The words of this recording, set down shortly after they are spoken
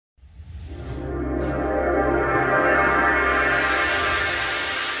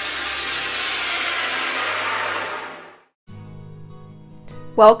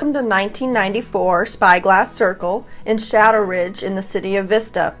Welcome to 1994 Spyglass Circle in Shadow Ridge in the city of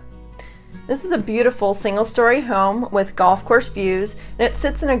Vista. This is a beautiful single-story home with golf course views, and it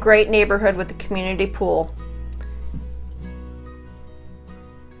sits in a great neighborhood with a community pool.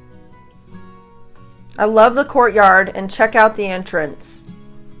 I love the courtyard, and check out the entrance.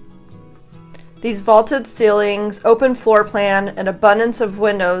 These vaulted ceilings, open floor plan, and abundance of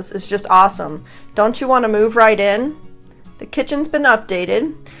windows is just awesome. Don't you want to move right in? The kitchen's been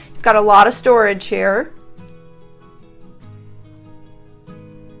updated. You've got a lot of storage here.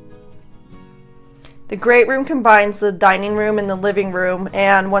 The great room combines the dining room and the living room,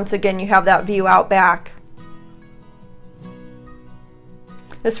 and once again you have that view out back.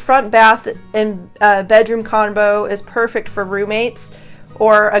 This front bath and bedroom combo is perfect for roommates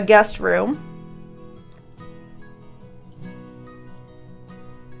or a guest room.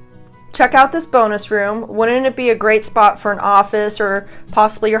 Check out this bonus room. Wouldn't it be a great spot for an office or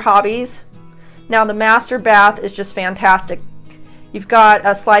possibly your hobbies? Now the master bath is just fantastic. You've got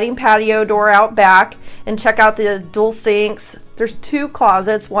a sliding patio door out back, and check out the dual sinks. There's 2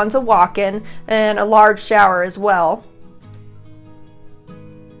 closets, one's a walk-in and a large shower as well.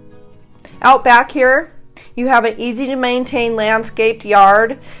 Out back here, you have an easy to maintain landscaped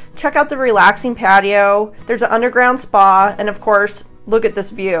yard. Check out the relaxing patio. There's an underground spa, and of course, look at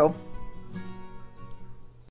this view.